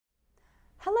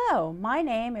Hello, my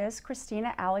name is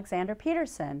Christina Alexander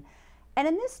Petersen, and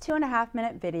in this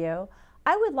 2.5-minute video,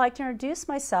 I would like to introduce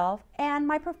myself and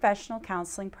my professional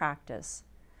counseling practice.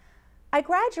 I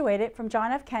graduated from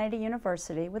John F. Kennedy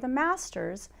University with a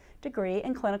master's degree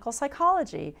in clinical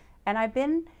psychology, and I've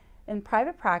been in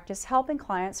private practice helping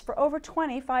clients for over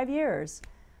 25 years.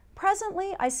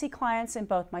 Presently, I see clients in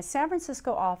both my San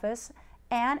Francisco office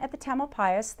and at the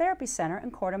Tamalpais Therapy Center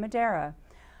in Corte Madera.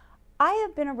 I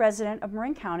have been a resident of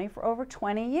Marin County for over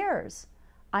 20 years.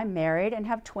 I'm married and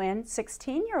have twin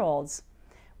 16-year-olds,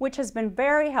 which has been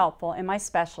very helpful in my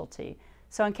specialty.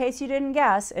 So in case you didn't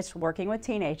guess, it's working with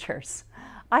teenagers.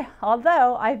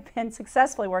 Although I've been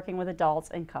successfully working with adults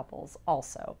and couples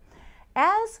also.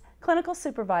 As clinical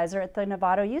supervisor at the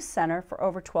Novato Youth Center for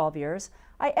over 12 years,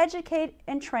 I educate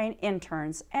and train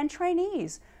interns and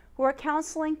trainees who are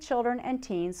counseling children and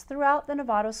teens throughout the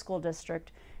Novato School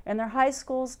District in their high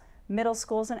schools, middle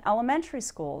schools, and elementary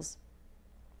schools.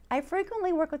 I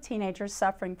frequently work with teenagers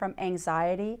suffering from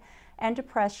anxiety and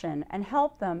depression and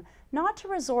help them not to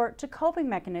resort to coping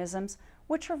mechanisms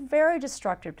which are very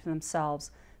destructive to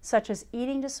themselves, such as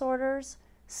eating disorders,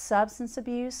 substance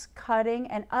abuse, cutting,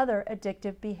 and other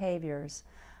addictive behaviors.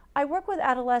 I work with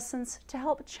adolescents to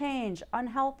help change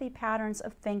unhealthy patterns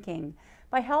of thinking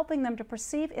by helping them to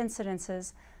perceive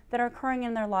incidences that are occurring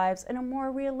in their lives in a more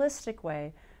realistic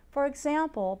way. For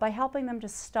example, by helping them to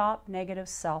stop negative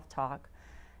self-talk.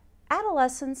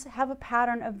 Adolescents have a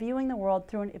pattern of viewing the world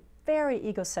through a very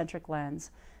egocentric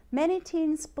lens. Many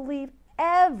teens believe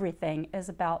everything is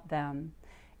about them.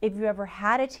 If you've ever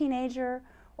had a teenager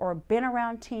or been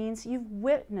around teens, you've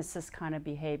witnessed this kind of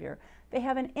behavior. They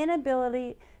have an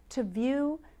inability to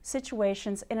view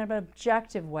situations in an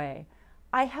objective way.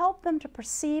 I help them to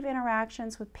perceive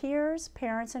interactions with peers,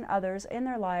 parents, and others in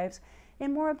their lives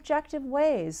in more objective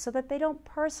ways so that they don't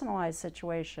personalize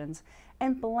situations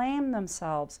and blame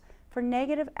themselves for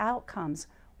negative outcomes,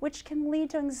 which can lead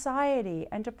to anxiety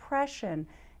and depression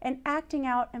and acting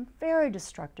out in very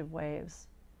destructive ways.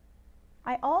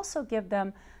 I also give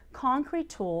them concrete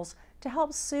tools to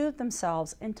help soothe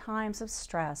themselves in times of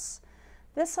stress.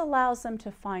 This allows them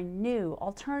to find new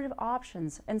alternative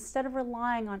options instead of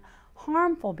relying on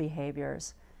harmful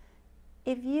behaviors.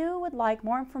 If you would like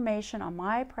more information on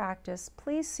my practice,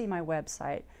 please see my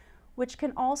website,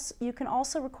 you can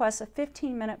also request a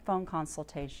 15-minute phone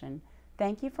consultation.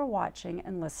 Thank you for watching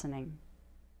and listening.